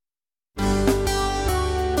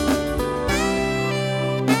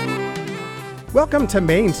Welcome to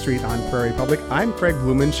Main Street on Prairie Public. I'm Craig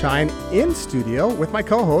Blumenshine in studio with my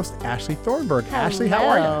co-host, Ashley Thornburg. Hello. Ashley, how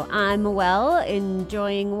are you? I'm well,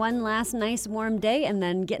 enjoying one last nice warm day and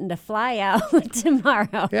then getting to fly out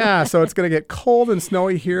tomorrow. Yeah, so it's going to get cold and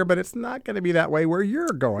snowy here, but it's not going to be that way where you're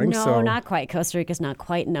going. No, so not quite. Costa Rica's not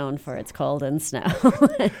quite known for its cold and snow.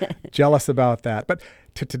 Jealous about that. But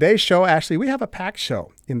to today's show, Ashley, we have a packed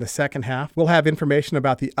show. In the second half, we'll have information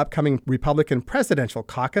about the upcoming Republican Presidential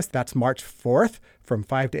Caucus. That's March 4th from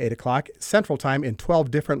 5 to 8 o'clock Central Time in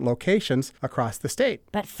 12 different locations across the state.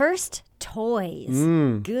 But first, toys.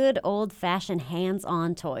 Good old-fashioned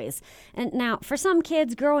hands-on toys. And now, for some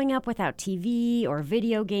kids, growing up without TV or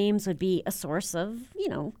video games would be a source of,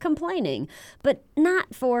 complaining. But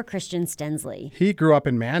not for Kristian Stenslie. He grew up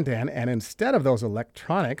in Mandan, and instead of those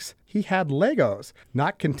electronics, he had Legos.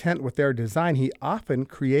 Not content with their design, he often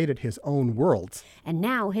created his own worlds. And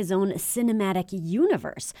now his own cinematic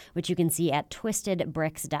universe, which you can see at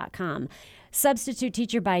twistedbricks.com. Substitute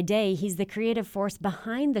teacher by day, he's the creative force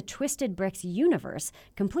behind the Twisted Bricks universe,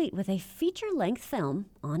 complete with a feature-length film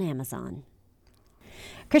on Amazon.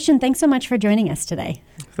 Kristian, thanks so much for joining us today.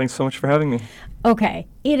 Thanks so much for having me. Okay,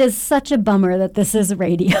 it is such a bummer that this is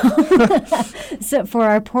radio. So for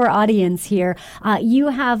our poor audience here, you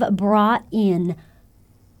have brought in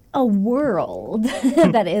a world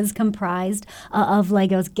that is comprised of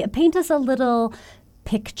Legos. Paint us a little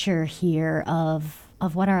picture here of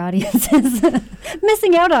what our audience is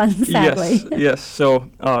missing out on, sadly. Yes. So,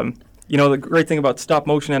 the great thing about stop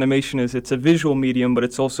motion animation is it's a visual medium, but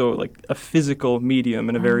it's also like a physical medium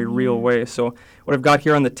in a very real way. So what I've got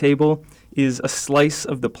here on the table is a slice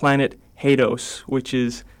of the planet Hados, which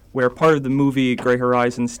is where part of the movie Gray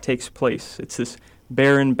Horizons takes place. It's this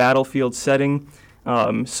barren battlefield setting.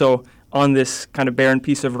 So on this kind of barren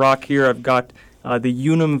piece of rock here, I've got the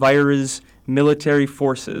Unum Vires military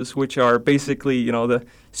forces, which are basically, the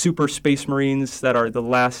super space marines that are the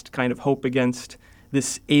last kind of hope against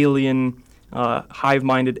this alien,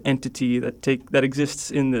 hive-minded entity that exists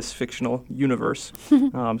in this fictional universe.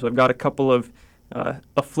 So I've got a couple of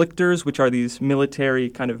afflictors, which are these military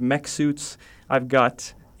kind of mech suits. I've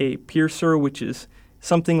got a piercer, which is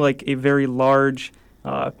something like a very large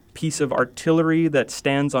piece of artillery that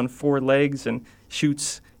stands on 4 legs and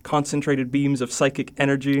shoots concentrated beams of psychic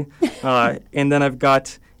energy. And then I've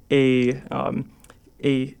got a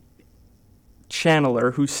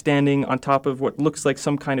channeler who's standing on top of what looks like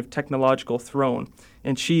some kind of technological throne.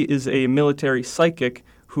 And she is a military psychic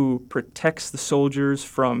who protects the soldiers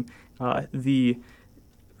from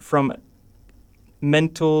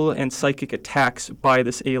mental and psychic attacks by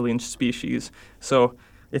this alien species. So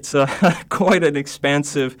it's quite an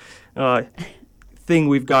expansive thing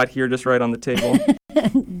we've got here just right on the table.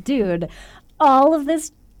 Dude, all of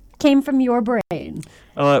this came from your brain.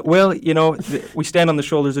 We stand on the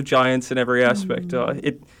shoulders of giants in every aspect.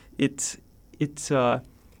 It's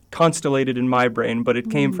constellated in my brain, but it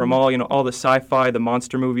came from all the sci-fi, the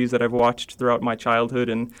monster movies that I've watched throughout my childhood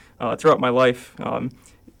and throughout my life.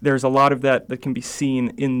 There's a lot of that can be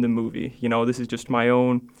seen in the movie. This is just my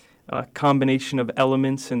own combination of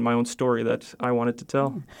elements and my own story that I wanted to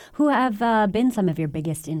tell. Who have been some of your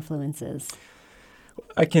biggest influences?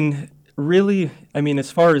 I can really,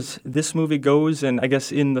 as far as this movie goes, and I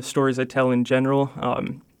guess in the stories I tell in general,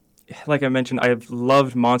 like I mentioned, I have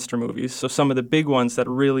loved monster movies. So some of the big ones that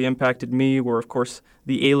really impacted me were, of course,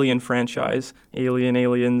 the Alien franchise,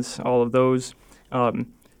 Aliens, all of those.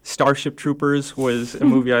 Starship Troopers was a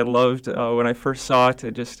movie I loved when I first saw it.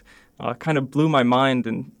 It just kind of blew my mind,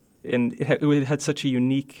 and it had such a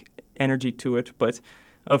unique energy to it. But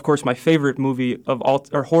of course, my favorite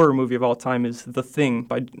horror movie of all time is The Thing,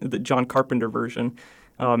 by the John Carpenter version.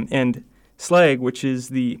 And Slag, which is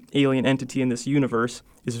the alien entity in this universe,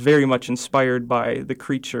 is very much inspired by the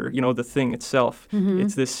creature, the Thing itself. Mm-hmm.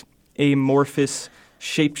 It's this amorphous,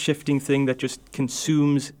 shape-shifting thing that just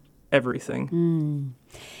consumes everything.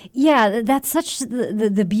 Yeah, that's such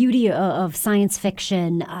the beauty of science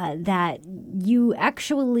fiction, that you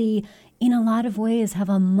actually, in a lot of ways, have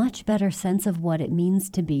a much better sense of what it means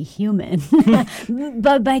to be human.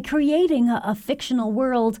 But by creating a fictional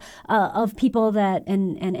world of people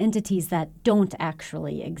and entities that don't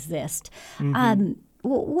actually exist. Mm-hmm.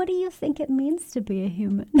 What do you think it means to be a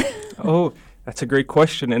human? Oh, that's a great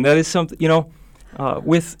question. And that is something,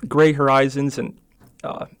 with Gray Horizons and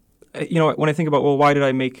when I think about, why did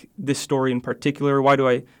I make this story in particular? Why do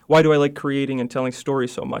I like creating and telling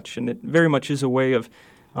stories so much? And it very much is a way of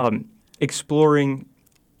exploring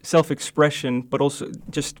self-expression, but also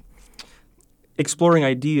just exploring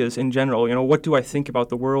ideas in general. What do I think about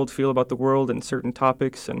the world, feel about the world and certain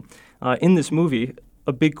topics? And in this movie,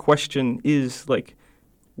 a big question is like,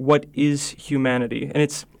 what is humanity? And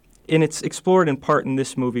it's explored in part in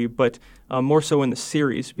this movie, but more so in the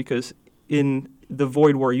series, because in the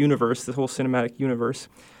Void War universe, the whole cinematic universe,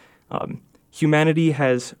 humanity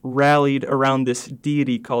has rallied around this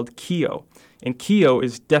deity called Kyo. And Kyo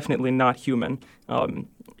is definitely not human.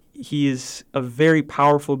 He is a very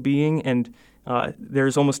powerful being, and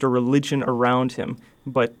there's almost a religion around him.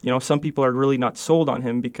 But, some people are really not sold on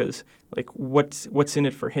him because, like, what's in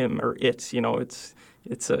it for him or it?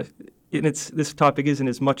 This topic isn't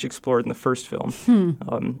as much explored in the first film.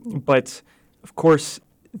 But, of course,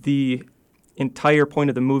 the entire point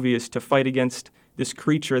of the movie is to fight against this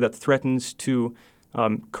creature that threatens to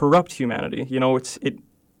corrupt humanity.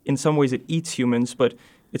 In some ways it eats humans, but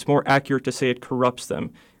it's more accurate to say it corrupts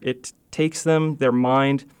them. It takes them, their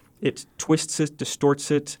mind, it twists it, distorts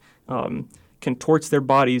it, contorts their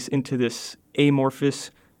bodies into this amorphous,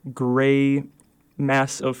 gray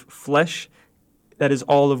mass of flesh that is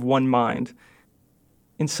all of one mind.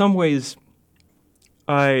 In some ways,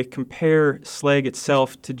 I compare Slag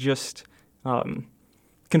itself to just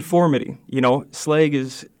conformity. Slag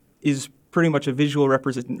is pretty much a visual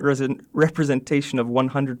representation of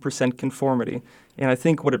 100% conformity. And I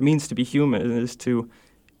think what it means to be human is to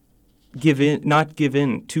not give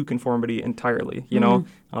in to conformity entirely.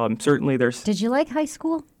 Certainly there's. Did you like high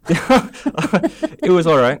school? It was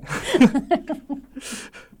all right.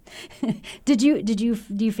 Do you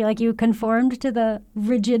feel like you conformed to the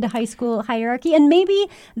rigid high school hierarchy? And maybe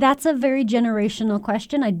that's a very generational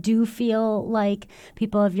question. I do feel like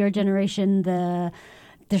people of your generation,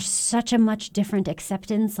 there's such a much different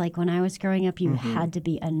acceptance. Like when I was growing up, you had to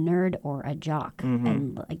be a nerd or a jock,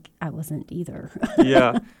 and like I wasn't either.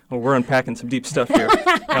 Yeah, well, we're unpacking some deep stuff here.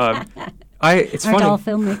 It's Aren't funny. all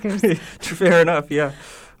filmmakers? Fair enough. Yeah.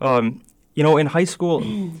 In high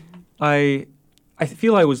school, I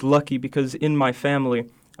feel I was lucky because in my family,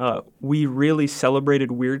 we really celebrated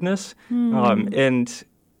weirdness, and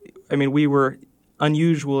I mean we were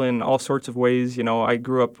unusual in all sorts of ways. I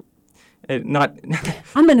grew up. Not.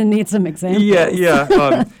 I'm going to need some examples.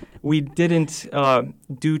 Yeah. We didn't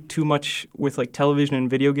do too much with like television and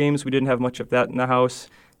video games. We didn't have much of that in the house.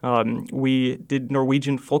 We did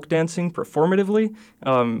Norwegian folk dancing performatively.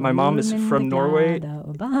 My mom is from Norway.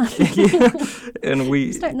 And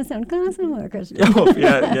You're starting to sound kind of similar, Kristian. Oh,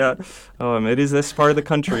 yeah. It is this part of the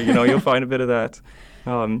country. You'll find a bit of that.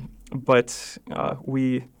 But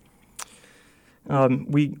we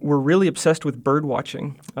were really obsessed with bird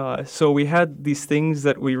watching. So we had these things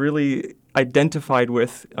that we really identified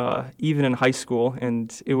with even in high school,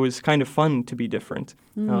 and it was kind of fun to be different.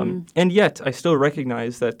 And yet I still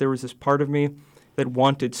recognize that there was this part of me that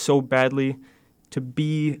wanted so badly to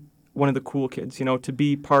be one of the cool kids, to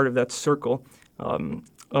be part of that circle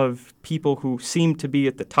of people who seem to be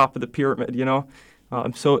at the top of the pyramid,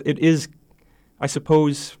 So it is, I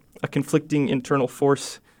suppose, a conflicting internal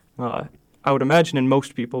force I would imagine in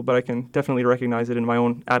most people, but I can definitely recognize it in my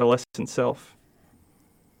own adolescent self.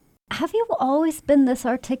 Have you always been this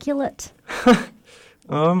articulate?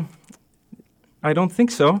 I don't think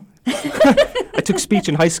so. I took speech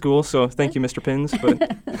in high school, so thank you, Mr. Pins.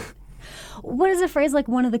 But what does a phrase like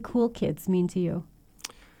 "one of the cool kids" mean to you?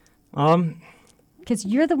 Because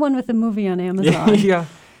you're the one with the movie on Amazon. Yeah.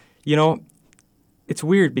 It's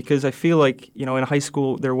weird because I feel like, in high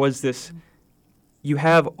school there was this, you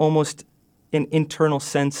have almost an internal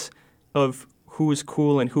sense of who is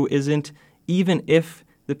cool and who isn't, even if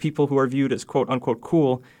the people who are viewed as quote-unquote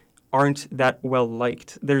cool aren't that well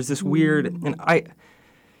liked. There's this weird, and I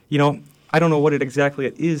don't know what it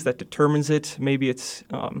is that determines it. Maybe it's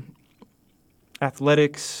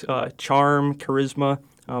athletics, charm, charisma,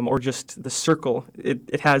 or just the circle.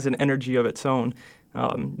 It has an energy of its own.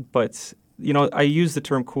 But I use the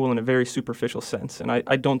term cool in a very superficial sense, and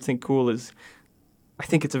I don't think cool is, I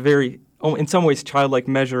think it's a very, in some ways, childlike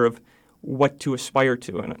measure of what to aspire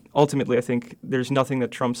to. And ultimately, I think there's nothing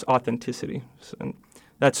that trumps authenticity. So, and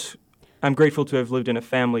I'm grateful to have lived in a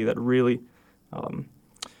family that really kind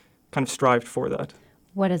of strived for that.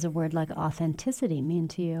 What does a word like authenticity mean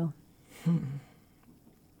to you?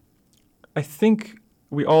 I think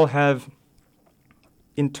we all have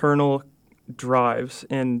internal drives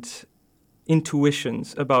and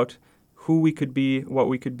intuitions about who we could be, what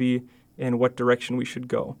we could be, and what direction we should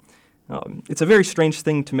go. It's a very strange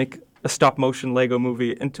thing to make a stop-motion Lego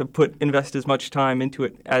movie and to invest as much time into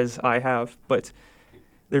it as I have, but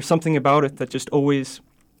there's something about it that just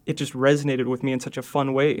resonated with me in such a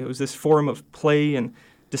fun way. It was this form of play and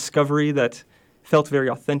discovery that felt very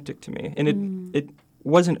authentic to me, and it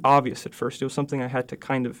wasn't obvious at first. It was something I had to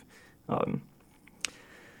kind of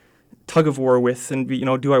tug of war with, and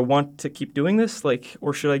do I want to keep doing this,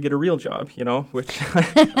 or should I get a real job, which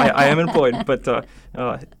I am employed, but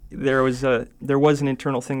there was an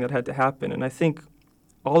internal thing that had to happen. And I think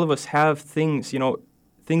all of us have things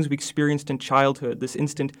we experienced in childhood, this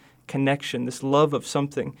instant connection, this love of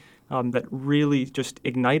something that really just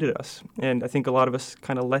ignited us. And I think a lot of us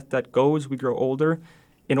kind of let that go as we grow older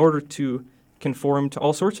in order to conform to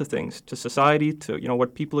all sorts of things, to society, to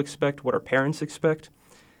what people expect, what our parents expect.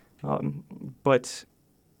 But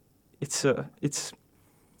it's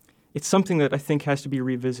something that I think has to be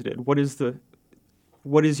revisited. What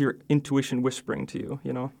is your intuition whispering to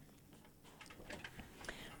you?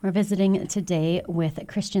 We're visiting today with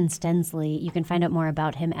Kristian Stenslie. You can find out more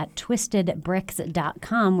about him at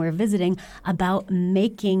twistedbricks.com. We're visiting about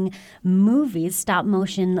making movies,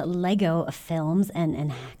 stop-motion Lego films,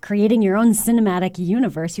 and creating your own cinematic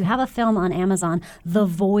universe. You have a film on Amazon, The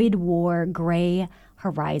Void War: Gray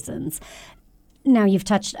Horizons. Now, you've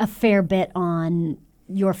touched a fair bit on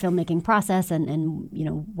your filmmaking process and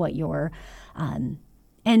what your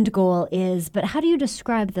end goal is, but how do you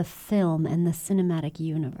describe the film and the cinematic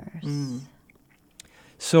universe?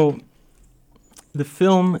 So the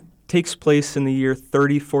film takes place in the year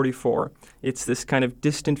 3044. It's this kind of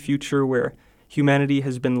distant future where humanity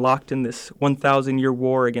has been locked in this 1,000-year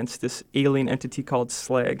war against this alien entity called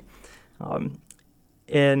Slag.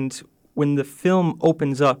 And when the film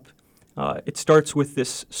opens up, it starts with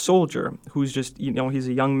this soldier who's just, he's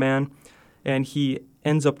a young man, and he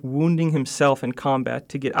ends up wounding himself in combat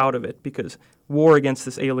to get out of it because war against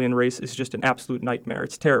this alien race is just an absolute nightmare.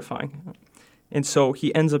 It's terrifying. And so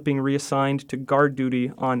he ends up being reassigned to guard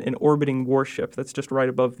duty on an orbiting warship that's just right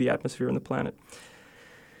above the atmosphere on the planet.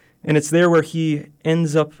 And it's there where he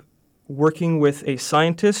ends up working with a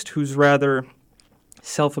scientist who's rather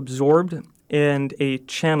self-absorbed and a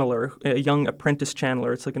channeler, a young apprentice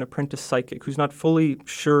channeler. It's like an apprentice psychic who's not fully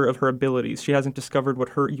sure of her abilities. She hasn't discovered what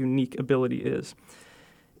her unique ability is.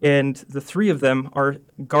 And the three of them are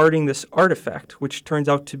guarding this artifact, which turns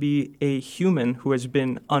out to be a human who has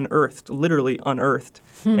been unearthed, literally unearthed,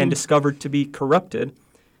 and discovered to be corrupted,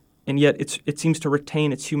 and yet it seems to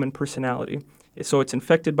retain its human personality. So it's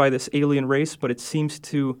infected by this alien race, but it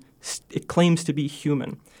claims to be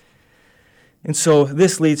human. And so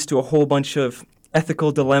this leads to a whole bunch of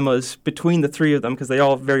ethical dilemmas between the three of them because they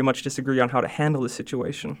all very much disagree on how to handle the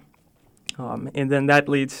situation. And then that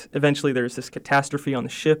leads, eventually there's this catastrophe on the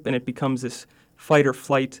ship, and it becomes this fight or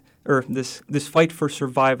flight, or this fight for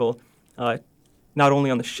survival, not only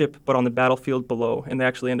on the ship, but on the battlefield below. And they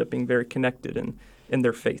actually end up being very connected in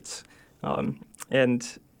their fates.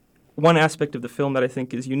 And one aspect of the film that I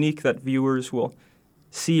think is unique that viewers will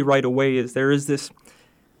see right away is there is this,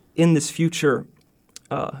 in this future,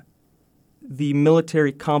 the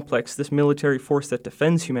military complex, this military force that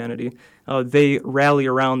defends humanity, they rally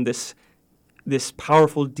around this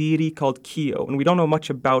powerful deity called Kyo. And we don't know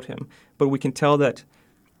much about him, but we can tell that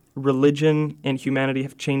religion and humanity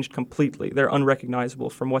have changed completely. They're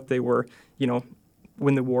unrecognizable from what they were,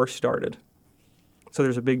 when the war started. So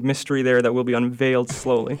there's a big mystery there that will be unveiled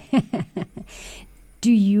slowly.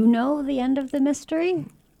 Do you know the end of the mystery?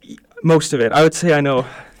 Most of it. I would say I know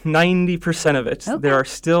 90% of it.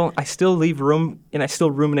 Okay. I still leave room, and I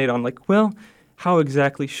still ruminate on, how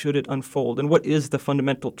exactly should it unfold? And what is the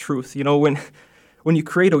fundamental truth? When you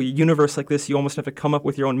create a universe like this, you almost have to come up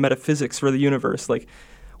with your own metaphysics for the universe.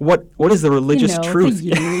 What is the religious truth?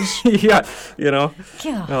 Yeah,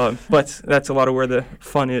 but that's a lot of where the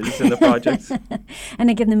fun is in the project. And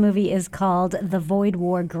again, the movie is called The Void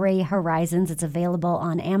War: Gray Horizons. It's available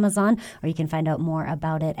on Amazon, or you can find out more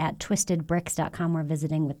about it at twistedbricks.com. We're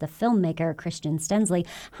visiting with the filmmaker, Kristian Stenslie.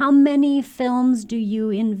 How many films do you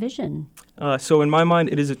envision? So in my mind,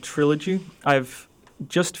 it is a trilogy. I've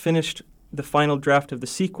just finished the final draft of the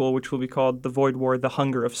sequel, which will be called The Void War: The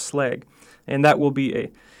Hunger of Slag. And that will be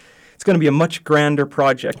it's going to be a much grander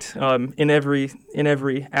project in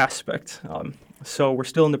every aspect. So we're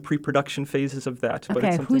still in the pre-production phases of that.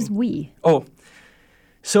 Okay, but who's we? Oh,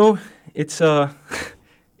 so it's a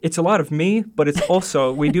lot of me, but it's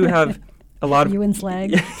also, we do have a lot of... You and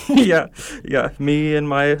Slag? yeah, me and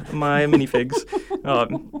my minifigs.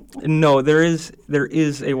 No, there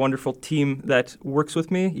is a wonderful team that works with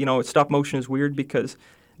me. Stop motion is weird because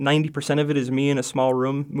 90% of it is me in a small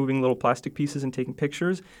room moving little plastic pieces and taking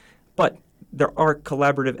pictures. But there are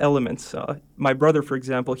collaborative elements. My brother, for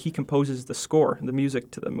example, he composes the score, the music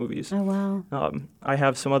to the movies. Oh, wow. I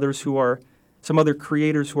have some other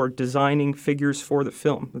creators who are designing figures for the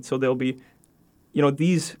film. And so they'll be,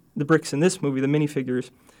 the bricks in this movie, the minifigures,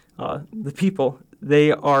 the people,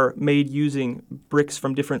 they are made using bricks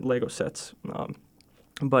from different Lego sets.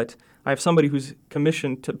 But I have somebody who's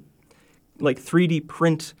commissioned to like 3D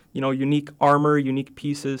print, unique armor, unique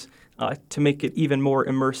pieces to make it even more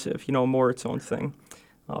immersive, more its own thing.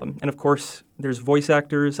 And of course, there's voice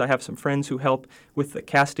actors. I have some friends who help with the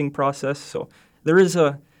casting process. So there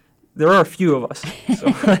are a few of us. So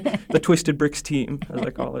the Twisted Bricks team, as I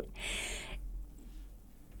call it.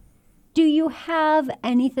 Do you have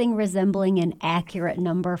anything resembling an accurate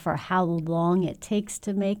number for how long it takes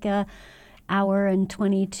to make a hour and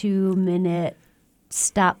 22-minute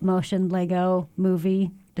stop-motion Lego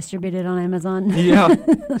movie distributed on Amazon? Yeah.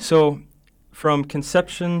 So from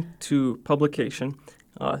conception to publication,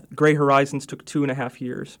 Gray Horizons took 2.5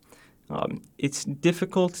 years. It's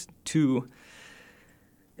difficult to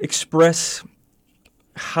express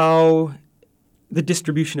how the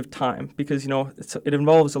distribution of time, because it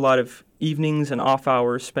involves a lot of evenings and off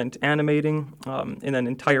hours spent animating, and then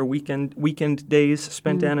entire weekend days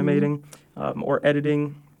spent animating or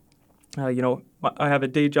editing. I have a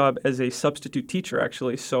day job as a substitute teacher,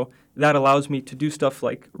 actually, so that allows me to do stuff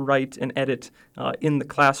like write and edit in the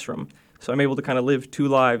classroom. So I'm able to kind of live two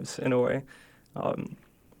lives in a way.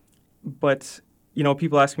 But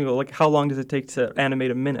people ask me, well, like, how long does it take to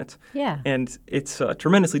animate a minute? Yeah. And it's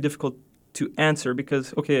tremendously difficult to answer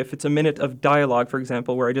because, okay, if it's a minute of dialogue, for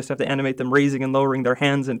example, where I just have to animate them raising and lowering their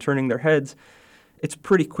hands and turning their heads, it's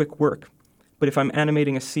pretty quick work. But if I'm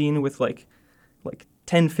animating a scene with like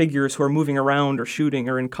 10 figures who are moving around or shooting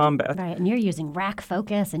or in combat. Right, and you're using rack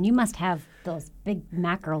focus, and you must have those big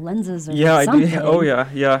macro lenses or something. I do. Oh, yeah.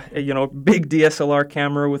 Big DSLR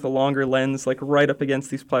camera with a longer lens, like right up against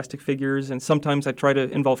these plastic figures. And sometimes I try to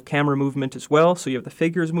involve camera movement as well. So you have the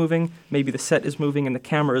figures moving, maybe the set is moving, and the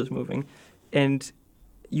camera is moving. And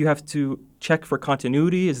you have to check for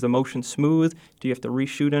continuity. Is the motion smooth? Do you have to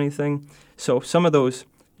reshoot anything? So some of those,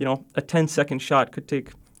 a 10-second shot could take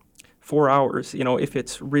 4 hours, if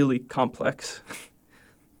it's really complex.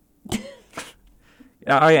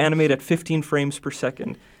 I animate at 15 frames per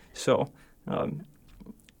second. So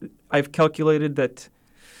I've calculated that,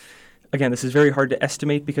 again, this is very hard to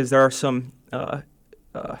estimate because there are some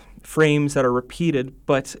frames that are repeated,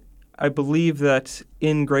 but I believe that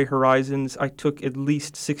in Gray Horizons, I took at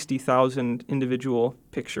least 60,000 individual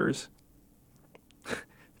pictures.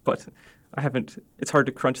 But it's hard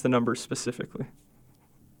to crunch the numbers specifically.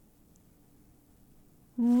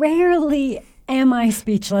 Rarely am I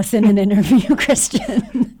speechless in an interview,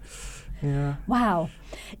 Kristian. Yeah. Wow.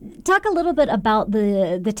 Talk a little bit about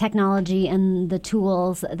the technology and the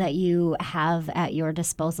tools that you have at your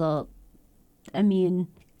disposal. I mean,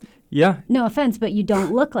 yeah. No offense, but you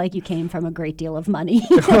don't look like you came from a great deal of money.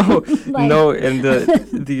 No, and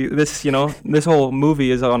this whole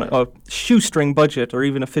movie is on a shoestring budget or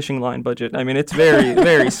even a fishing line budget. I mean, it's very,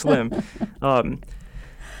 very slim.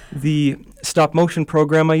 The stop-motion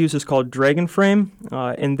program I use is called Dragon Frame,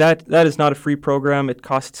 and that is not a free program. It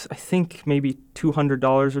costs, I think, maybe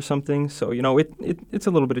 $200 or something. So, it's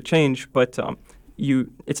a little bit of change, but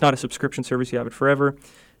it's not a subscription service. You have it forever.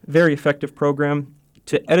 Very effective program.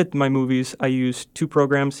 To edit my movies, I use two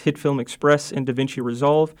programs, HitFilm Express and DaVinci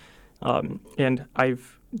Resolve, and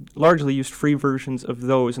I've largely used free versions of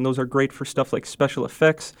those, and those are great for stuff like special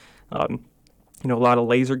effects. A lot of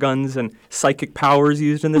laser guns and psychic powers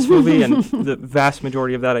used in this movie, and the vast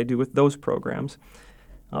majority of that I do with those programs.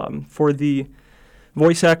 For the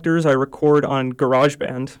voice actors, I record on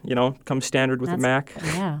GarageBand, comes standard with the Mac.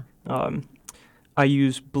 Yeah. I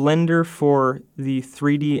use Blender for the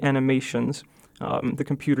 3D animations, the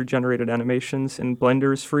computer-generated animations, and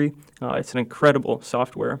Blender is free. It's an incredible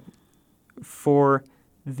software. For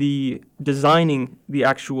the designing, the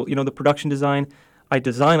actual, the production design, I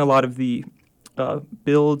design a lot of the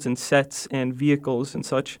builds and sets and vehicles and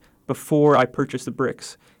such before I purchase the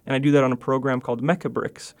bricks. And I do that on a program called Mecha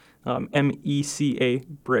Bricks, MECA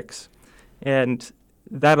Bricks. And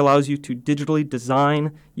that allows you to digitally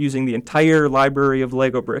design using the entire library of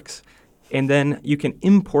Lego bricks. And then you can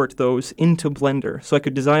import those into Blender. So I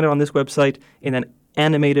could design it on this website and then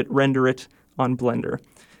animate it, render it on Blender.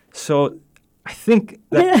 So I think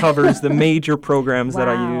that covers the major programs that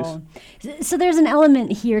I use. So there's an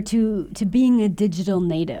element here to being a digital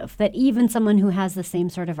native, that even someone who has the same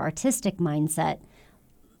sort of artistic mindset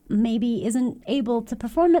maybe isn't able to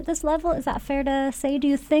perform at this level. Is that fair to say, do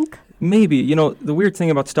you think? Maybe. The weird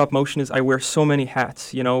thing about stop motion is I wear so many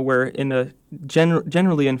hats, where in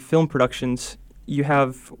generally in film productions, you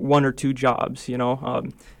have one or two jobs,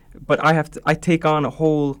 but I take on a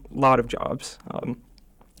whole lot of jobs.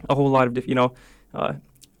 A whole lot of,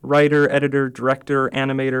 writer, editor, director,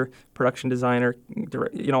 animator, production designer,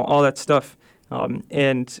 all that stuff.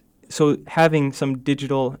 And so having some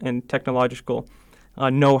digital and technological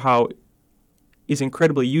know-how is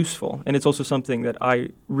incredibly useful. And it's also something that I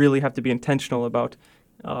really have to be intentional about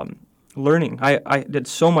learning. I did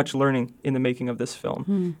so much learning in the making of this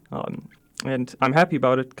film. And I'm happy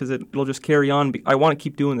about it because it'll just carry on. I want to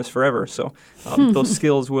keep doing this forever, so those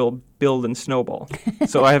skills will build and snowball.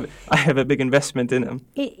 So I have a big investment in them.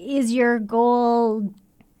 Is your goal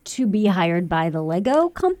to be hired by the Lego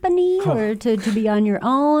company or to be on your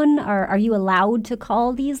own? Or are you allowed to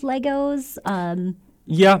call these Legos?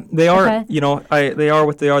 Yeah, they are. Okay. They are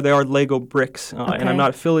what they are. They are Lego bricks, and I'm not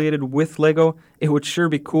affiliated with Lego. It would sure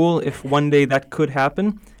be cool if one day that could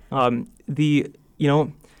happen.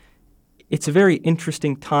 It's a very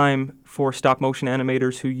interesting time for stop-motion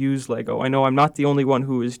animators who use Lego. I know I'm not the only one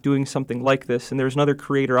who is doing something like this, and there's another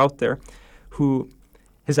creator out there who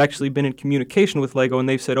has actually been in communication with Lego, and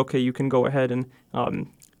they've said, okay, you can go ahead and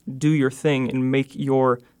do your thing and make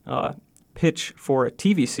your pitch for a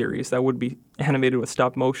TV series that would be animated with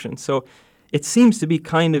stop-motion. So it seems to be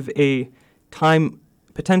kind of a time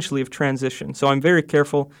potentially of transition. So I'm very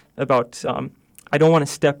careful about I don't want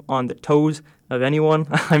to step on the toes of anyone.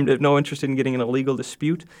 I'm no interested in getting in a legal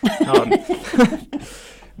dispute.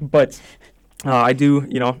 But I do,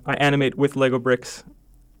 I animate with Lego bricks.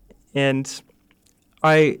 And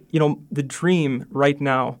the dream right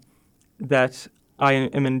now that I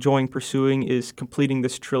am enjoying pursuing is completing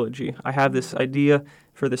this trilogy. I have this idea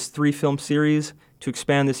for this 3-film series to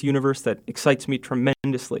expand this universe that excites me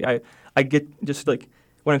tremendously. I get just like,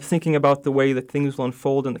 when I'm thinking about the way that things will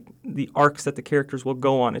unfold and the arcs that the characters will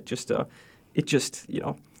go on, it just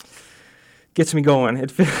gets me going.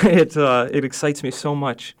 It excites me so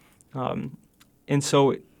much, and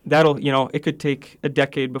so that'll it could take a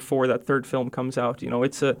decade before that 3rd film comes out.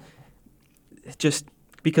 It's just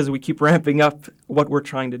because we keep ramping up what we're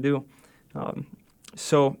trying to do.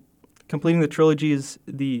 So completing the trilogy is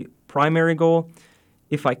the primary goal.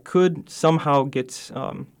 If I could somehow get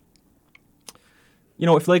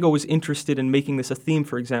if Lego was interested in making this a theme,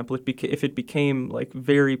 for example, if it became like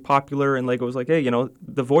very popular and Lego was like, hey,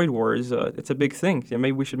 the Void War is it's a big thing. Yeah,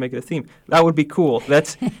 maybe we should make it a theme. That would be cool.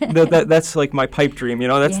 That's that's like my pipe dream.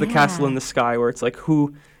 That's the castle in the sky where it's like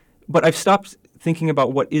who. But I've stopped thinking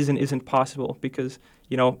about what is and isn't possible because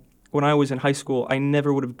when I was in high school, I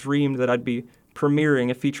never would have dreamed that I'd be premiering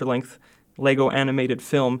a feature-length Lego animated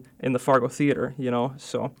film in the Fargo Theater.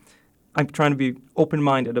 So I'm trying to be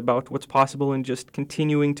open-minded about what's possible and just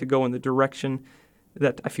continuing to go in the direction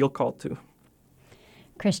that I feel called to.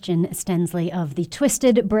 Kristian Stenslie of the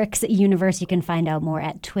Twisted Bricks universe. You can find out more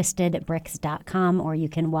at twistedbricks.com, or you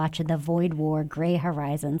can watch The Void War: Gray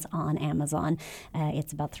Horizons on Amazon.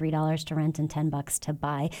 It's about $3 to rent and $10 to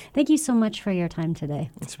buy. Thank you so much for your time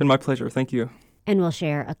today. It's been my pleasure. Thank you. And we'll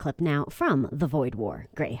share a clip now from The Void War: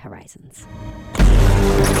 Gray Horizons.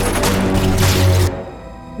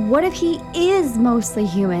 What if he is mostly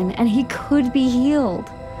human and he could be healed?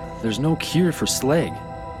 There's no cure for Slag.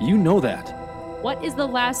 You know that. What is the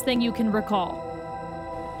last thing you can recall?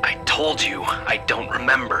 I told you, I don't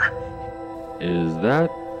remember. Is that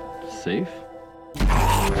safe?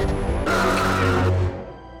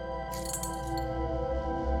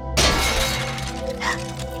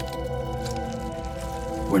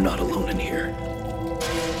 We're not alone in here.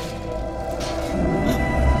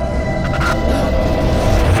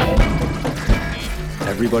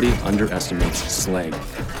 Everybody underestimates Slag.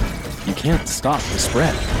 You can't stop the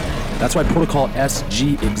spread. That's why Protocol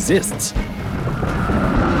SG exists.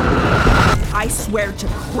 I swear to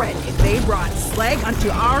Cred if they brought Slag onto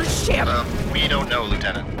our ship. We don't know,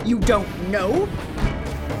 Lieutenant. You don't know?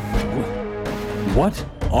 What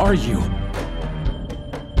are you?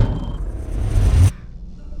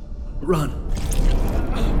 Run.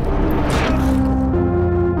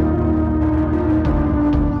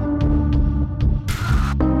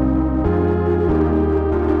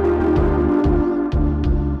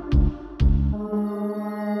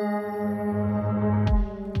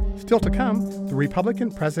 Still to come, the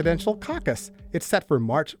Republican Presidential Caucus. It's set for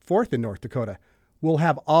March 4th in North Dakota. We'll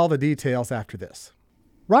have all the details after this.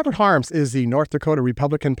 Robert Harms is the North Dakota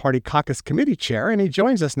Republican Party Caucus Committee Chair, and he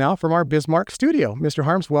joins us now from our Bismarck studio. Mr.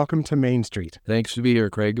 Harms, welcome to Main Street. Thanks to be here,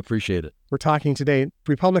 Craig. Appreciate it. We're talking today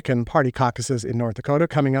Republican Party caucuses in North Dakota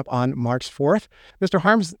coming up on March 4th. Mr.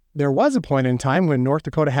 Harms, there was a point in time when North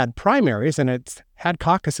Dakota had primaries, and it's had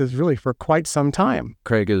caucuses really for quite some time.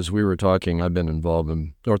 Craig, as we were talking, I've been involved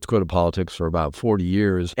in North Dakota politics for about 40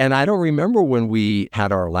 years, and I don't remember when we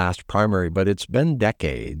had our last primary, but it's been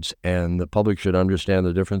decades, and the public should understand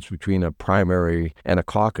the difference between a primary and a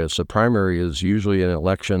caucus. A primary is usually an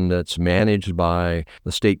election that's managed by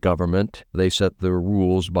the state government. They set the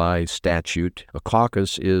rules by statute statute. A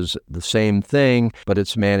caucus is the same thing, but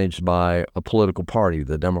it's managed by a political party.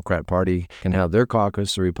 The Democrat Party can have their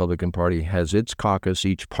caucus. The Republican Party has its caucus.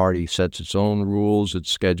 Each party sets its own rules,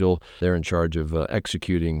 its schedule. They're in charge of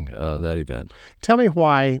executing that event. Tell me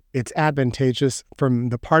why it's advantageous from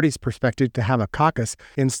the party's perspective to have a caucus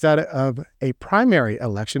instead of a primary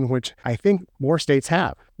election, which I think more states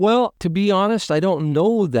have. Well, to be honest, I don't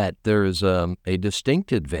know that there's a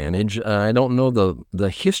distinct advantage. I don't know the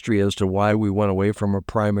history as to why we went away from a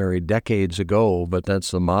primary decades ago, but that's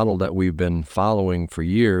the model that we've been following for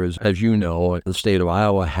years. As you know, the state of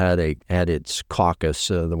Iowa had its caucus,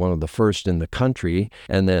 one of the first in the country,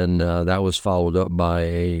 and then that was followed up by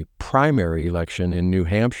a primary election in New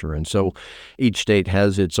Hampshire. And so each state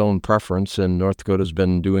has its own preference, and North Dakota's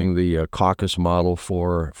been doing the caucus model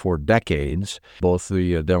for decades. Both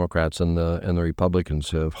the Democrats and the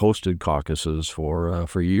Republicans have hosted caucuses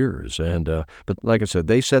for years. And but like I said,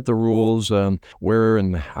 they set the rules, where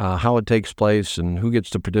and how it takes place, and who gets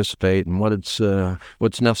to participate, and what's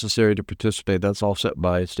necessary to participate. That's all set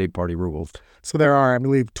by state party rules. So there are, I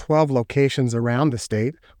believe, 12 locations around the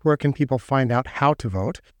state. Where can people find out how to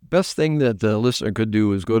vote? Best thing that the listener could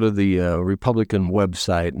do is go to the Republican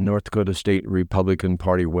website, North Dakota State Republican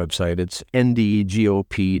Party website. It's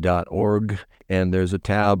ndgop.org. And there's a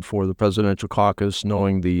tab for the presidential caucus,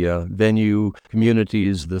 knowing the venue,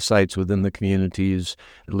 communities, the sites within the communities.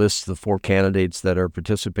 It lists the 4 candidates that are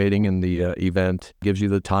participating in the event, gives you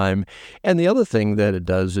the time. And the other thing that it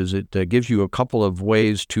does is it gives you a couple of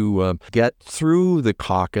ways to get through the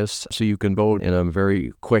caucus so you can vote in a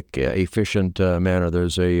very quick, efficient manner.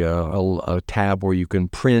 There's a tab where you can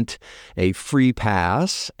print a free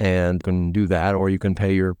pass and you can do that, or you can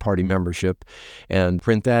pay your party membership and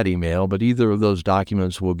print that email. But either of those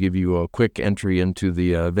documents will give you a quick entry into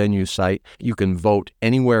the venue site. You can vote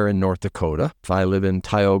anywhere in North Dakota. If I live in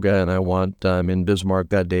Tioga and I'm in Bismarck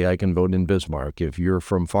that day, I can vote in Bismarck. If you're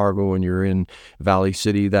from Fargo and you're in Valley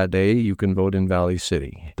City that day, you can vote in Valley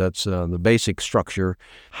City. That's the basic structure,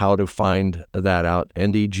 how to find that out.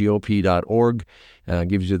 ndgop.org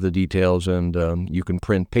gives you the details, and you can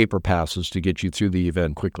print paper passes to get you through the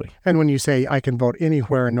event quickly. And when you say I can vote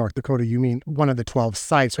anywhere in North Dakota, you mean one of the 12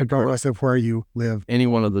 sites, regardless of where you live? Any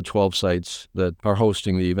one of the 12 sites that are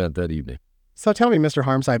hosting the event that evening. So tell me, Mr.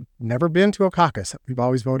 Harms, I've never been to a caucus. We've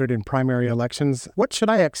always voted in primary elections. What should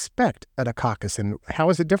I expect at a caucus, and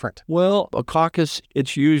how is it different? Well, a caucus,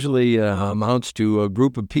 it's usually amounts to a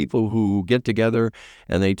group of people who get together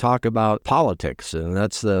and they talk about politics. And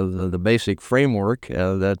that's the basic framework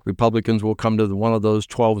that Republicans will come to one of those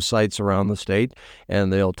 12 sites around the state,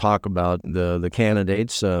 and they'll talk about the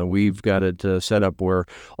candidates. We've got it set up where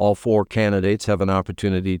all 4 candidates have an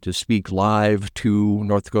opportunity to speak live to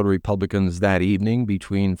North Dakota Republicans that evening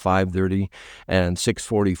between 5:30 and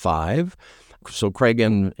 6:45. So Craig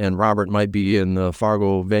and Robert might be in the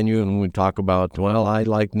Fargo venue, and we talk about, well, I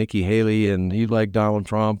like Nikki Haley, and you like Donald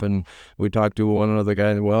Trump, and we talk to one other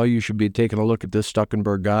guy, well, you should be taking a look at this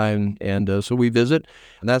Stuckenberg guy, and so we visit.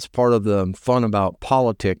 And that's part of the fun about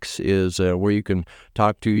politics, is where you can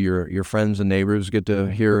talk to your friends and neighbors, get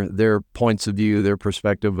to hear their points of view, their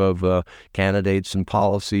perspective of candidates and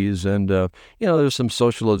policies, and there's some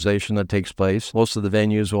socialization that takes place. Most of the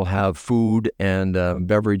venues will have food and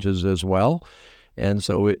beverages as well. And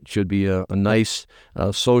so it should be a nice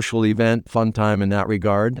social event, fun time in that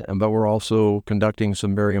regard. But we're also conducting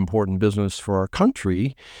some very important business for our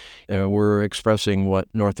country. We're expressing what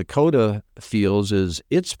North Dakota feels is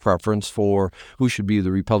its preference for who should be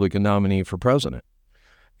the Republican nominee for president.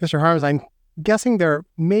 Mr. Harms, I'm guessing there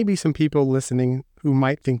may be some people listening who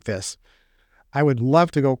might think this. I would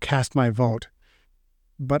love to go cast my vote,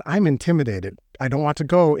 but I'm intimidated. I don't want to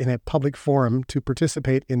go in a public forum to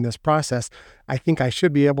participate in this process. I think I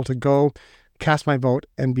should be able to go cast my vote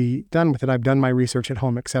and be done with it. I've done my research at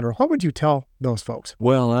home, etc. What would you tell those folks?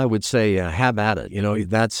 Well, I would say have at it.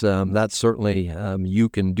 That's certainly, you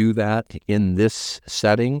can do that in this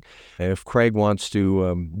setting. If Craig wants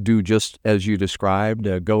to do just as you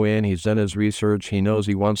described, go in, he's done his research, he knows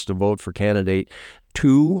he wants to vote for candidate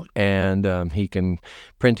 2, and he can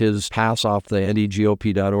print his pass off the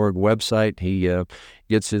ndgop.org website. He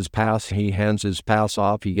gets his pass, he hands his pass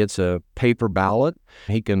off, he gets a paper ballot.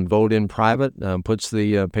 He can vote in private, puts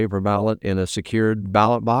the paper ballot in a secured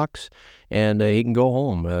ballot box, and he can go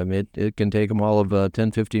home. It can take him all of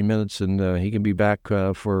 10, 15 minutes, and he can be back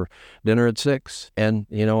for dinner at 6. And,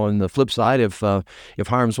 on the flip side, if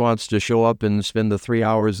Harms wants to show up and spend the 3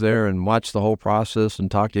 hours there and watch the whole process and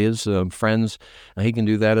talk to his friends, he can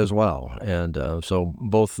do that as well. And so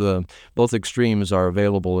both extremes are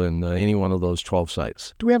available in any one of those 12 sites.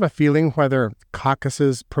 politics. Do we have a feeling whether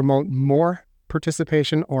caucuses promote more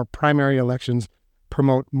participation or primary elections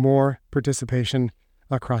promote more participation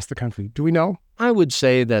across the country? Do we know? I would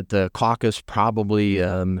say that the caucus probably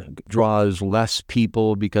draws less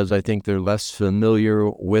people because I think they're less familiar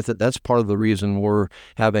with it. That's part of the reason we're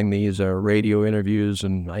having these radio interviews.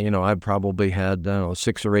 And, I've probably had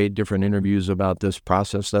 6 or 8 different interviews about this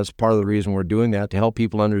process. That's part of the reason we're doing that, to help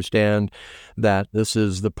people understand that this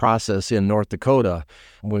is the process in North Dakota.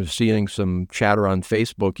 We're seeing some chatter on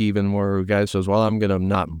Facebook even where a guy says, well, I'm going to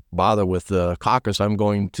not bother with the caucus. I'm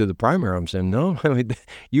going to the primary. I'm saying, no,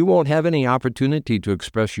 you won't have any opportunity to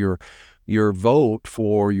express your vote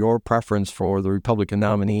for your preference for the Republican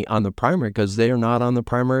nominee on the primary because they are not on the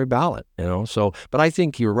primary ballot, So, but I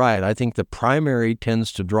think you're right. I think the primary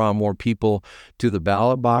tends to draw more people to the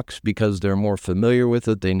ballot box because they're more familiar with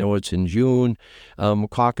it. They know it's in June.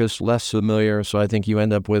 Caucus, less familiar. So I think you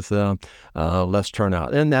end up with less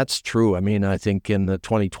turnout. And that's true. I mean, I think in the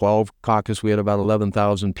 2012 caucus, we had about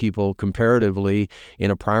 11,000 people comparatively. In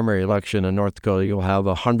a primary election in North Dakota, you'll have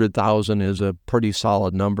 100,000 is a pretty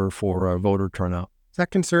solid number for voter turnout. Does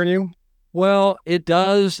that concern you? Well, it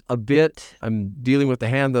does a bit. I'm dealing with the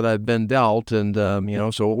hand that I've been dealt, and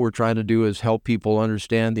so what we're trying to do is help people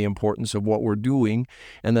understand the importance of what we're doing,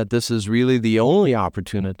 and that this is really the only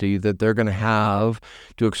opportunity that they're going to have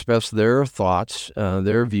to express their thoughts,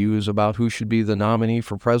 their views about who should be the nominee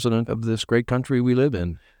for president of this great country we live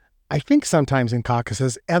in. I think sometimes in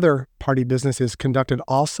caucuses, other party business is conducted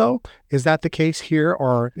also. Is that the case here,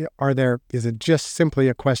 or is it just simply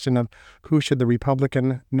a question of who should the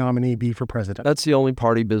Republican nominee be for president? That's the only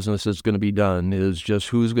party business that's going to be done, is just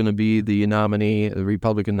who's going to be the nominee, the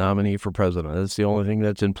Republican nominee for president. That's the only thing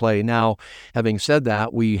that's in play. Now, having said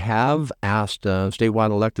that, we have asked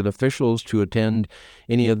statewide elected officials to attend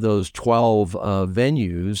any of those 12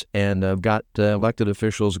 venues, and I've got elected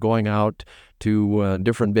officials going out to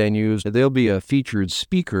different venues. There'll be a featured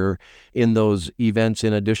speaker in those events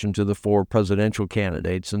in addition to the 4 presidential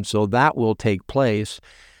candidates. And so that will take place.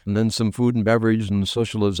 And then some food and beverage and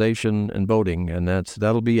socialization and voting, and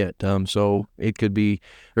that'll be it. So it could be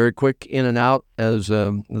very quick in and out, as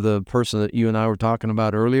the person that you and I were talking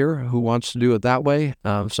about earlier, who wants to do it that way.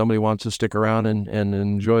 If somebody wants to stick around and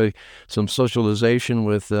enjoy some socialization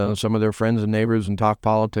with some of their friends and neighbors and talk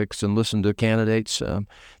politics and listen to candidates,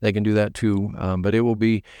 they can do that too. But it will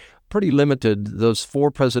be pretty limited. Those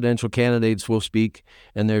 4 presidential candidates will speak,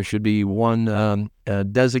 and there should be one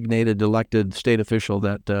designated elected state official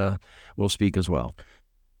that will speak as well.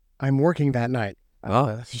 I'm working that night.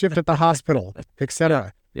 Oh. Shift at the hospital,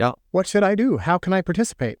 etc. Yeah. What should I do? How can I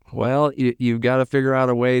participate? Well, you've got to figure out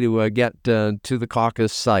a way to get to the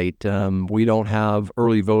caucus site. We don't have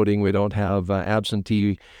early voting. We don't have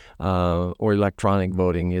absentee or electronic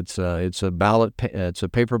voting. It's a ballot. It's a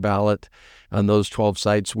paper ballot on those 12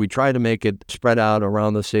 sites. We try to make it spread out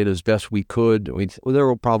around the state as best we could. There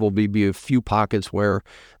will probably be a few pockets where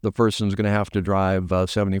the person's going to have to drive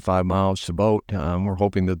 75 miles to vote. We're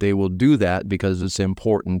hoping that they will do that because it's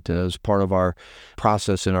important as part of our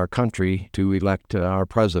process in our country to elect our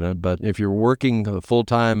president. But if you're working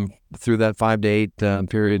full-time through that 5 to 8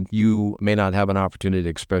 period, you may not have an opportunity to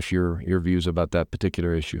express your views about that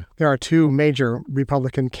particular issue. There are 2 major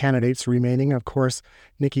Republican candidates remaining, of course,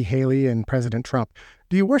 Nikki Haley and President Trump.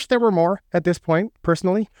 Do you wish there were more at this point,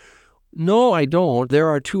 personally? No, I don't. There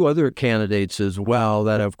are 2 other candidates as well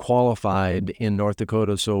that have qualified in North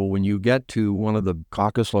Dakota. So when you get to one of the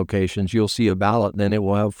caucus locations, you'll see a ballot, and then it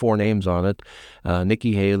will have 4 names on it.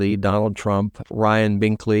 Nikki Haley, Donald Trump, Ryan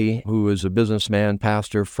Binkley, who is a businessman,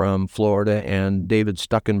 pastor from Florida, and David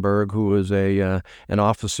Stuckenberg, who is an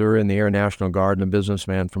officer in the Air National Guard and a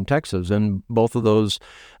businessman from Texas. And both of those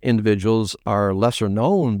individuals are lesser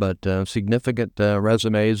known, but significant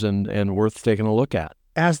resumes and worth taking a look at.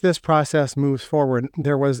 As this process moves forward,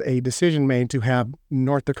 there was a decision made to have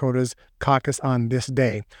North Dakota's caucus on this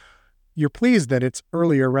day. You're pleased that it's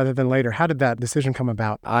earlier rather than later. How did that decision come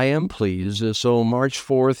about? I am pleased. So March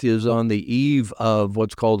 4th is on the eve of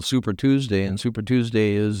what's called Super Tuesday, and Super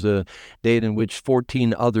Tuesday is the date in which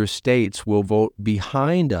 14 other states will vote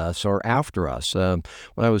behind us or after us. When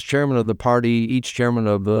I was chairman of the party, each chairman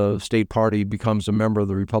of the state party becomes a member of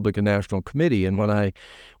the Republican National Committee, and when I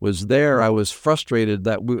was there, I was frustrated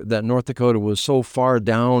that North Dakota was so far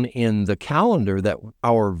down in the calendar that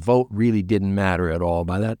our vote really didn't matter at all.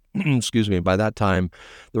 By that time,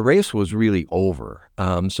 the race was really over.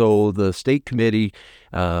 So the state committee,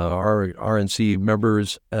 our RNC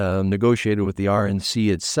members negotiated with the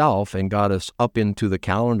RNC itself and got us up into the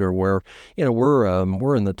calendar where,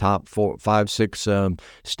 we're in the top 4, 5, 6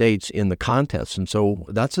 states in the contest. And so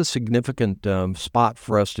that's a significant spot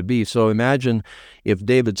for us to be. So imagine if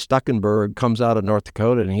David Stuckenberg comes out of North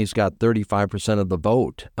Dakota and he's got 35% of the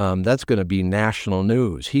vote. That's going to be national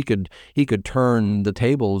news. He could turn the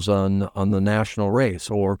tables on the national race,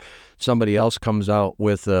 or somebody else comes out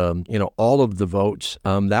with all of the votes.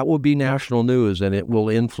 That will be national news, and it will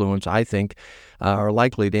influence, I think, are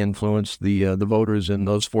likely to influence the voters in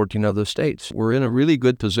those 14 other states. We're in a really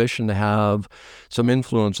good position to have some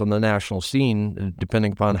influence on the national scene,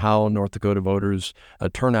 depending upon how North Dakota voters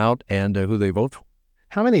turn out and who they vote for.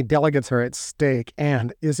 How many delegates are at stake,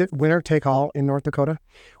 and is it winner take all in North Dakota?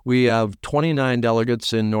 We have 29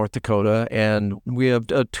 delegates in North Dakota, and we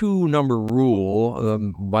have a 2-number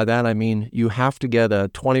rule. By that I mean you have to get a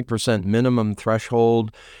 20% minimum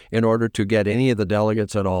threshold in order to get any of the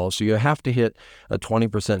delegates at all. So you have to hit a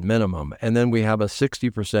 20% minimum, and then we have a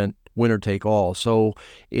 60% winner take all. So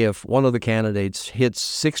if one of the candidates hits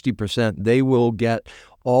 60%, they will get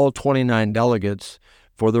all 29 delegates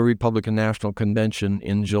for the Republican National Convention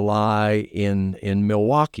in July in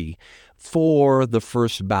Milwaukee for the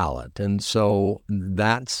first ballot. And so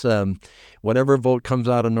that's whatever vote comes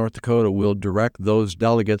out of North Dakota will direct those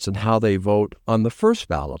delegates and how they vote on the first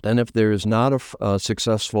ballot. And if there is not a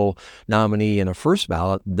successful nominee in a first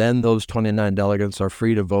ballot, then those 29 delegates are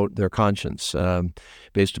free to vote their conscience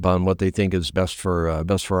based upon what they think is best for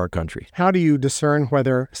our country. How do you discern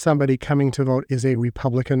whether somebody coming to vote is a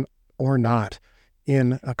Republican or not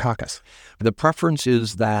in a caucus? The preference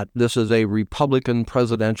is that this is a Republican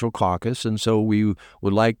presidential caucus, and so we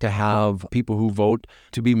would like to have people who vote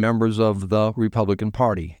to be members of the Republican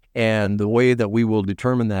Party. And the way that we will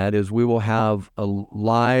determine that is we will have a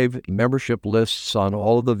live membership lists on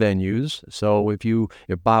all of the venues. So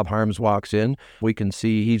if Bob Harms walks in, we can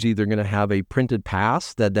see he's either going to have a printed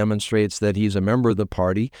pass that demonstrates that he's a member of the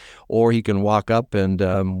party, or he can walk up and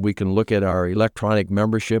we can look at our electronic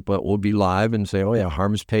membership. It will be live and say, oh yeah,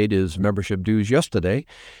 Harms paid his membership dues yesterday,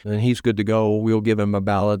 and he's good to go. We'll give him a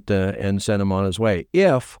ballot and send him on his way.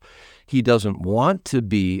 If he doesn't want to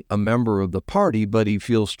be a member of the party, but he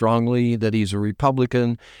feels strongly that he's a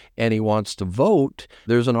Republican and he wants to vote,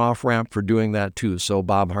 there's an off-ramp for doing that too. So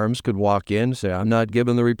Bob Harms could walk in and say, I'm not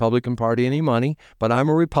giving the Republican Party any money, but I'm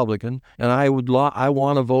a Republican and I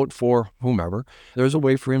want to vote for whomever. There's a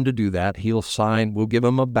way for him to do that. We'll give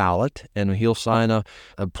him a ballot, and he'll sign a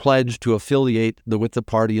pledge to affiliate with the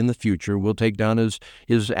party in the future. We'll take down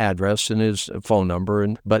his address and his phone number,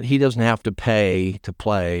 but he doesn't have to pay to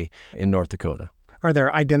play in North Dakota. Are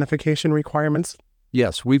there identification requirements?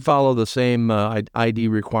 Yes, we follow the same ID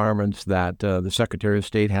requirements that the Secretary of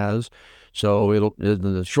State has. So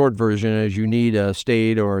the short version is you need a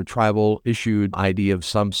state or a tribal issued ID of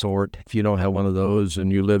some sort. If you don't have one of those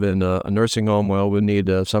and you live in a nursing home, well, we need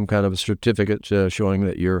some kind of a certificate showing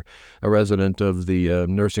that you're a resident of the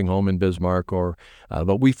nursing home in Bismarck.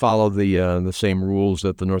 But we follow the same rules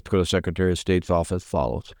that the North Dakota Secretary of State's office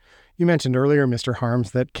follows. You mentioned earlier, Mr. Harms,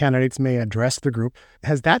 that candidates may address the group.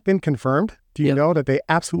 Has that been confirmed? Do you know that they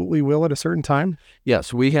absolutely will at a certain time?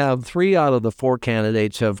 Yes, we have 3 out of the 4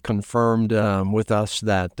 candidates have confirmed with us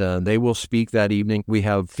that they will speak that evening. We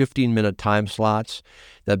have 15-minute time slots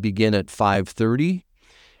that begin at 5:30.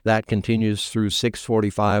 That continues through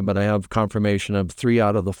 6:45, but I have confirmation of 3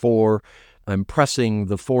 out of the 4. I'm pressing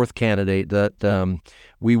the 4th candidate that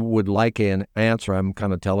we would like an answer. I'm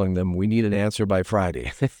kind of telling them we need an answer by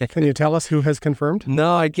Friday. Can you tell us who has confirmed?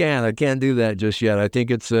 No, I can't. I can't do that just yet. I think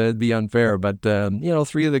it'd be unfair. But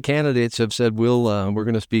 3 of the candidates have said we're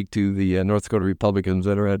going to speak to the North Dakota Republicans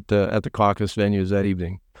that are at the caucus venues that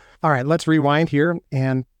evening. All right, let's rewind here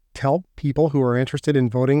and tell people who are interested in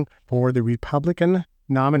voting for the Republican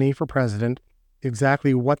nominee for president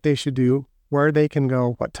exactly what they should do, where they can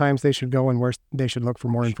go, what times they should go, and where they should look for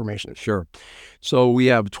more information. Sure. So we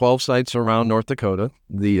have 12 sites around North Dakota,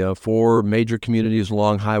 the 4 major communities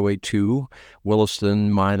along Highway 2,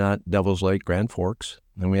 Williston, Minot, Devils Lake, Grand Forks.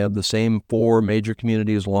 And we have the same 4 major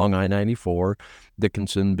communities along I-94,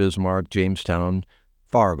 Dickinson, Bismarck, Jamestown,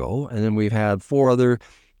 Fargo. And then we've had 4 other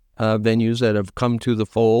venues that have come to the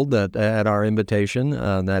fold at our invitation.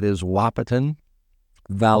 That is Wahpeton,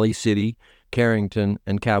 Valley City, Carrington,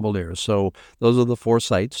 and Cavalier. So those are the 4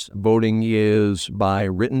 sites. Voting is by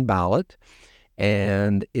written ballot,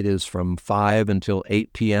 and it is from 5 until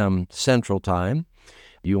 8 p.m. Central Time.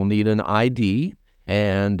 You'll need an ID,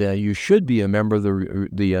 and you should be a member of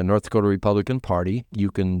the North Dakota Republican Party.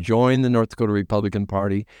 You can join the North Dakota Republican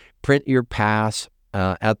Party, print your pass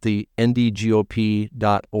at the ndgop.org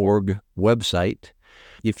website.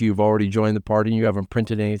 If you've already joined the party and you haven't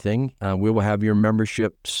printed anything, we will have your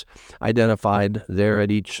memberships identified there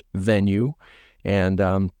at each venue, and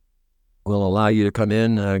we'll allow you to come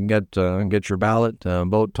in, get your ballot,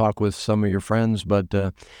 vote, talk with some of your friends. But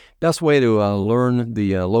best way to learn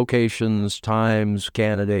the locations, times,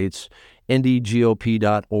 candidates,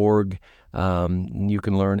 ndgop.org. You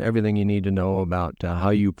can learn everything you need to know about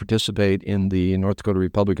how you participate in the North Dakota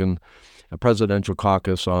Republican Presidential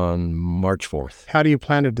Caucus on March 4th. How do you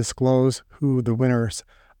plan to disclose who the winners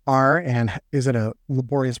are, and is it a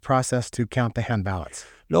laborious process to count the hand ballots?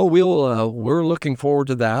 No, we're looking forward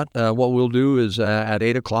to that. What we'll do is at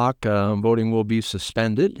 8 o'clock, voting will be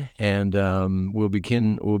suspended, and we'll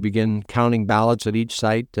begin counting ballots at each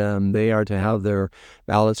site. They are to have their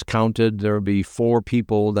ballots counted. There will be 4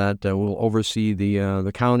 people that will oversee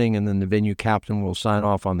the counting, and then the venue captain will sign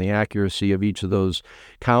off on the accuracy of each of those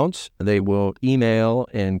counts. They will email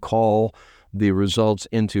and call the results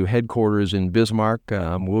into headquarters in Bismarck.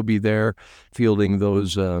 We'll be there fielding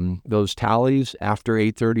those tallies. After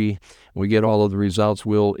 8:30, we get all of the results.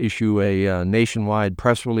 We'll issue a nationwide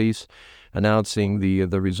press release announcing the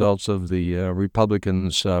results of the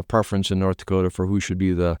Republicans' preference in North Dakota for who should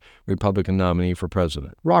be the Republican nominee for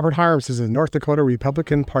president. Robert Harms is the North Dakota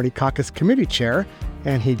Republican Party Caucus Committee Chair,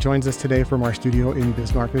 and he joins us today from our studio in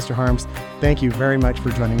Bismarck. Mr. Harms, thank you very much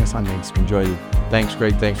for joining us on Main Street. Enjoyed it. Thanks,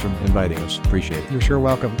 Greg. Thanks for inviting us. Appreciate it. You're sure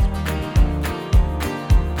welcome.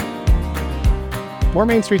 More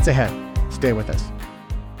Main Streets ahead. Stay with us.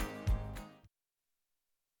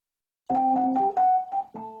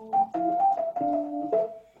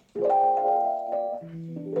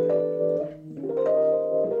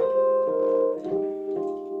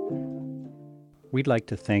 We'd like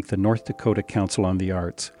to thank the North Dakota Council on the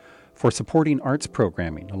Arts for supporting arts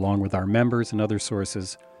programming along with our members and other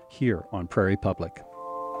sources here on Prairie Public.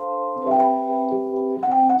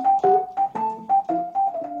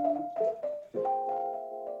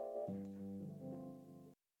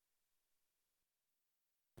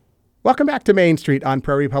 Welcome back to Main Street on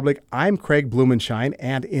Prairie Public. I'm Craig Blumenshine,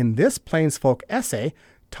 and in this Plains Folk essay,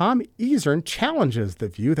 Tom Isern challenges the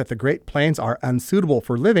view that the Great Plains are unsuitable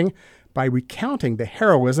for living by recounting the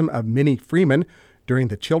heroism of Minnie Freeman during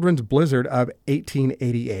the children's blizzard of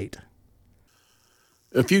 1888.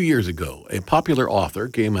 A few years ago, a popular author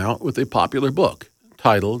came out with a popular book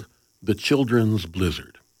titled The Children's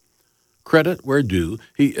Blizzard. Credit where due,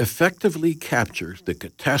 he effectively captures the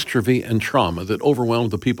catastrophe and trauma that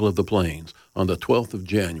overwhelmed the people of the Plains on the 12th of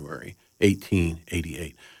January,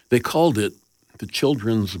 1888. They called it The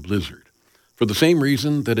Children's Blizzard, for the same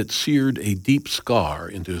reason that it seared a deep scar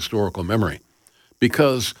into historical memory,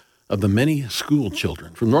 because of the many school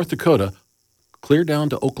children from North Dakota clear down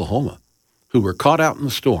to Oklahoma who were caught out in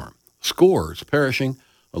the storm, scores perishing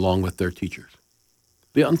along with their teachers.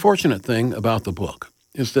 The unfortunate thing about the book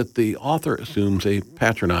is that the author assumes a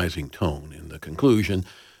patronizing tone in the conclusion,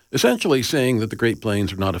 essentially saying that the Great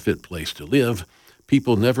Plains are not a fit place to live.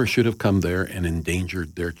 People never should have come there and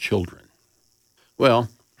endangered their children. Well,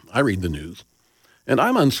 I read the news, and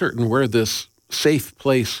I'm uncertain where this safe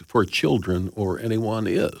place for children or anyone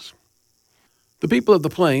is. The people of the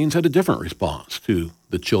Plains had a different response to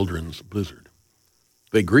the children's blizzard.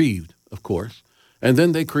 They grieved, of course, and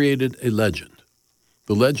then they created a legend,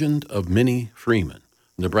 the legend of Minnie Freeman,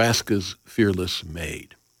 Nebraska's fearless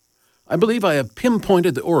maid. I believe I have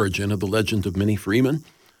pinpointed the origin of the legend of Minnie Freeman,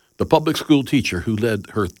 the public school teacher who led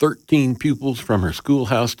her 13 pupils from her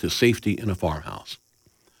schoolhouse to safety in a farmhouse.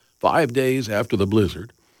 5 days after the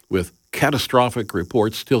blizzard, with catastrophic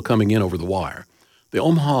reports still coming in over the wire, the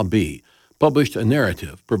Omaha Bee published a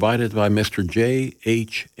narrative provided by Mr.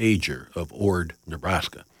 J.H. Ager of Ord,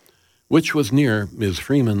 Nebraska, which was near Ms.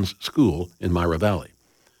 Freeman's school in Myra Valley.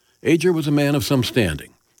 Ager was a man of some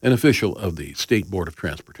standing, an official of the State Board of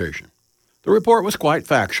Transportation. The report was quite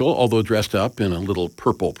factual, although dressed up in a little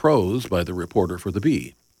purple prose by the reporter for the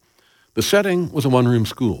Bee. The setting was a one-room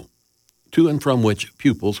school, to and from which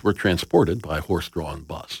pupils were transported by horse-drawn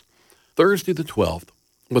bus. Thursday the 12th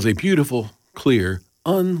was a beautiful, clear,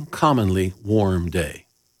 uncommonly warm day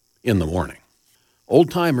in the morning.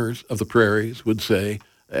 Old-timers of the prairies would say,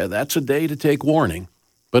 that's a day to take warning,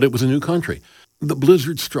 but it was a new country. The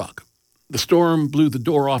blizzard struck. The storm blew the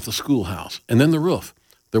door off the schoolhouse, and then the roof.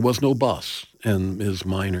 There was no bus, and Ms.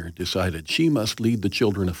 Miner decided she must lead the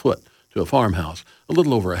children afoot to a farmhouse a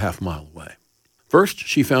little over a half-mile away. First,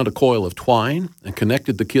 she found a coil of twine and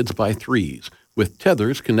connected the kids by threes, with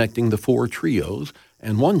tethers connecting the 4 trios,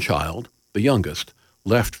 and one child, the youngest,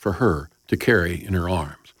 left for her to carry in her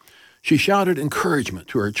arms. She shouted encouragement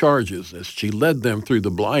to her charges as she led them through the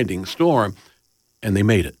blinding storm, and they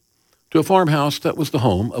made it to a farmhouse that was the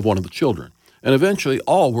home of one of the children, and eventually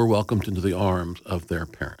all were welcomed into the arms of their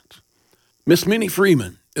parents. Miss Minnie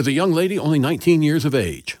Freeman is a young lady only 19 years of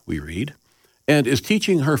age, we read, and is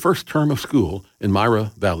teaching her first term of school in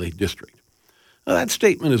Myra Valley District. Now, that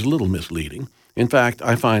statement is a little misleading. In fact,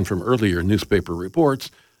 I find from earlier newspaper reports,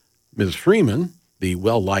 Ms. Freeman, the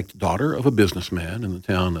well-liked daughter of a businessman in the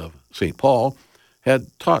town of St. Paul, had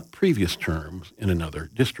taught previous terms in another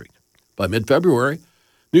district. By mid-February,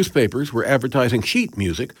 newspapers were advertising sheet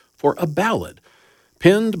music for a ballad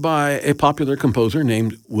penned by a popular composer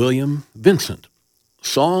named William Vincent.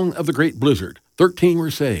 Song of the Great Blizzard, 13 Were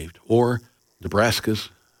Saved, or Nebraska's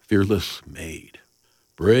Fearless Maid.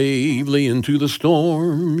 Bravely into the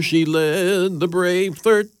storm she led the brave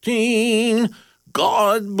 13.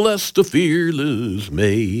 God bless the fearless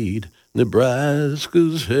maid,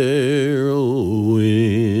 Nebraska's heroine.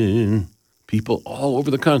 People all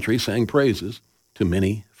over the country sang praises to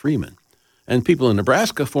Minnie Freeman, and people in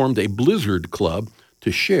Nebraska formed a Blizzard Club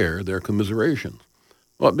to share their commiserations.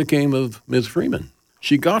 What became of Ms. Freeman?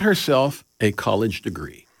 She got herself a college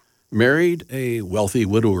degree, married a wealthy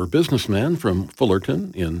widower businessman from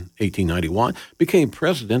Fullerton in 1891, became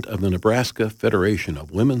president of the Nebraska Federation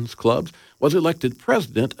of Women's Clubs, was elected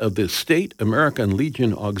president of the State American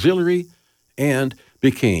Legion Auxiliary, and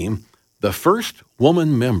became the first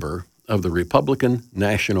woman member of the Republican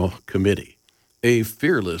National Committee. A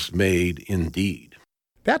fearless maid indeed.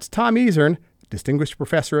 That's Tom Isern, Distinguished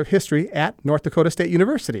Professor of History at North Dakota State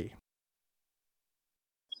University.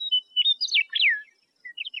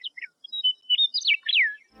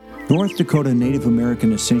 North Dakota Native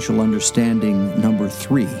American Essential Understanding number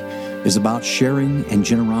 3 is about sharing and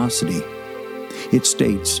generosity. It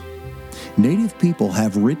states, Native people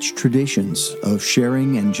have rich traditions of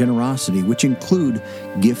sharing and generosity, which include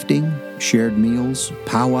gifting, shared meals,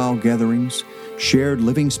 powwow gatherings, shared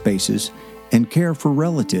living spaces, and care for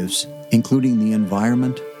relatives, including the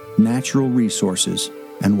environment, natural resources,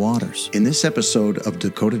 and waters. In this episode of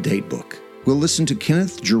Dakota Datebook, we'll listen to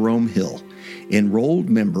Kenneth Jerome Hill, enrolled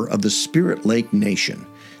member of the Spirit Lake Nation,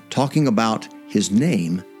 talking about his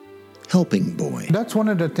name, Helping Boy. That's one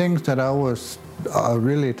of the things that I was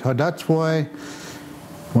really taught. That's why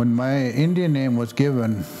when my Indian name was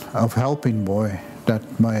given of Helping Boy,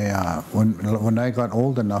 that my when I got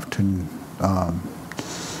old enough to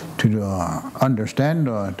understand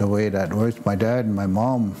the way that was, my dad and my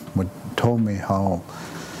mom told me how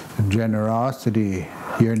generosity,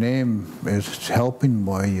 your name is Helping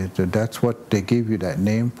Boy. That's what they give you that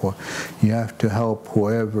name for. You have to help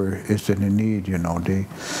whoever is in need. No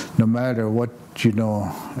matter what,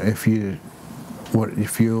 if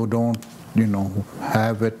you don't,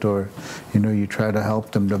 have it, or you try to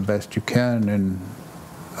help them the best you can. And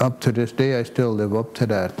up to this day, I still live up to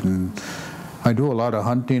that. And I do a lot of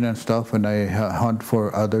hunting and stuff, and I hunt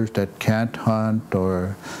for others that can't hunt,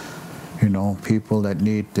 or people that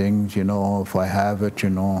need things. If I have it,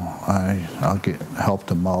 I'll help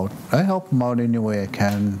them out. I help them out any way I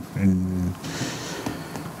can,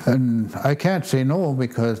 and I can't say no,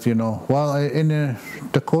 because in a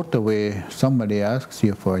Dakota way, somebody asks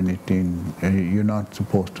you for anything, you're not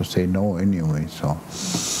supposed to say no anyway. So,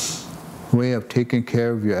 way of taking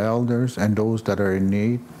care of your elders and those that are in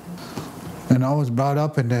need. And I was brought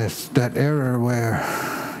up in that era where,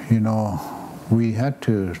 we had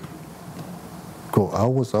to go. I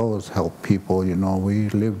always help people. We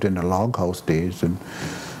lived in the log house days, and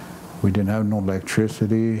we didn't have no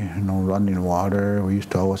electricity, no running water. We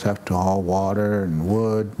used to always have to haul water and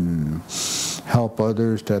wood and help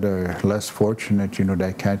others that are less fortunate,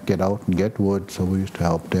 that can't get out and get wood. So we used to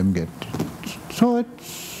help them get. So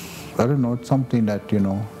it's something that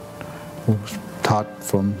was taught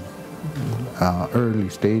from early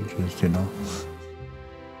stages.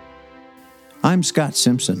 I'm Scott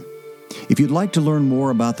Simpson. If you'd like to learn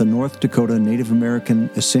more about the North Dakota Native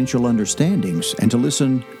American Essential Understandings and to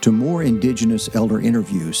listen to more Indigenous elder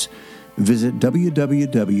interviews, visit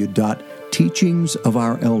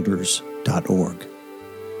www.teachingsofourElders.org.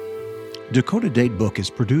 Dakota Datebook is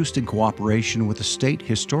produced in cooperation with the State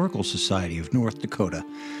Historical Society of North Dakota.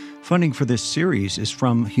 Funding for this series is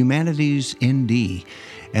from Humanities ND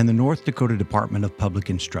and the North Dakota Department of Public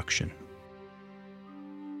Instruction.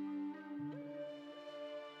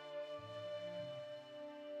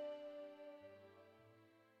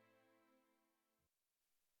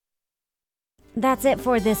 That's it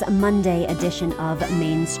for this Monday edition of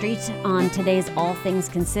Main Street. On today's All Things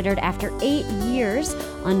Considered, after 8 years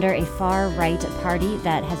under a far-right party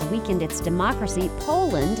that has weakened its democracy,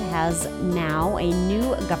 Poland has now a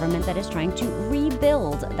new government that is trying to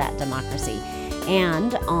rebuild that democracy.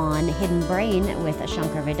 And on Hidden Brain with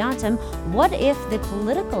Shankar Vedantam, what if the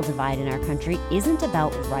political divide in our country isn't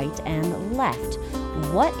about right and left?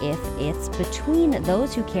 What if it's between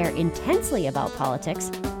those who care intensely about politics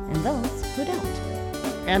and those who don't?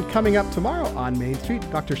 And coming up tomorrow on Main Street,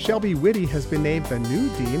 Dr. Shelby Whitty has been named the new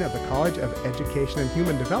Dean of the College of Education and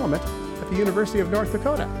Human Development at the University of North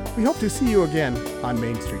Dakota. We hope to see you again on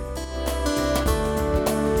Main Street.